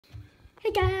Hey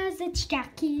guys, it's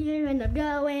Jack here and I'm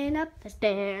going up the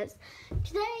stairs.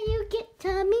 Today you get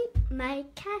to meet my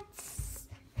cats.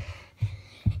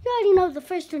 You already know the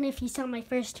first one if you saw my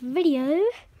first video.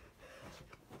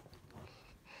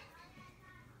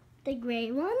 The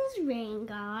gray one's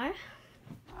Rangar.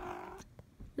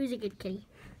 Who's a good kitty?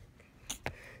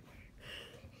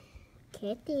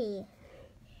 Kitty.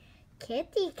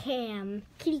 Kitty Cam.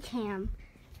 Kitty Cam.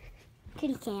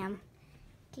 Kitty Cam.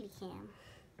 Kitty Cam.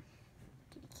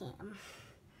 Kitty Cam.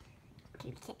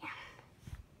 Kitty Cam.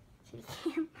 Kitty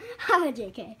Cam. Oh,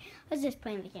 JK. I was just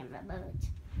playing the camera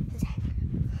modes.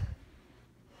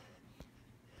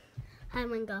 Hi,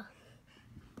 Wingo.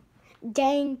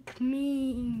 Dank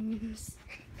memes.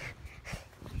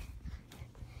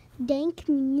 Dank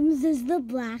memes is the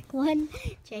black one.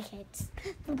 JK.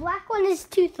 The black one is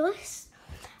toothless.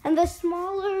 And the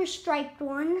smaller striped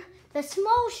one, the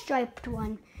small striped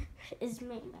one is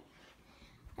May May.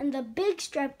 And the big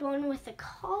striped one with the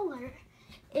collar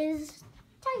is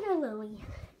Tiger Lily.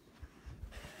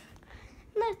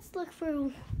 Let's look for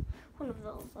one of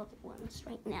those other ones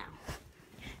right now.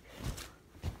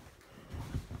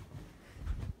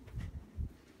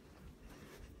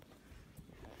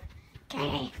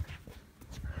 Okay.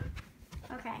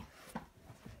 Okay.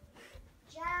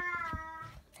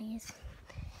 Please.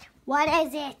 What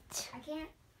is it? I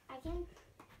can.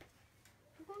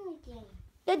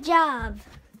 Good job.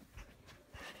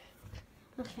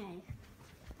 Okay.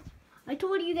 I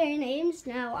told you their names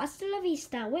now. Hasta la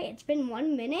vista. Wait, it's been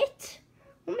 1 minute?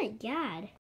 Oh my God.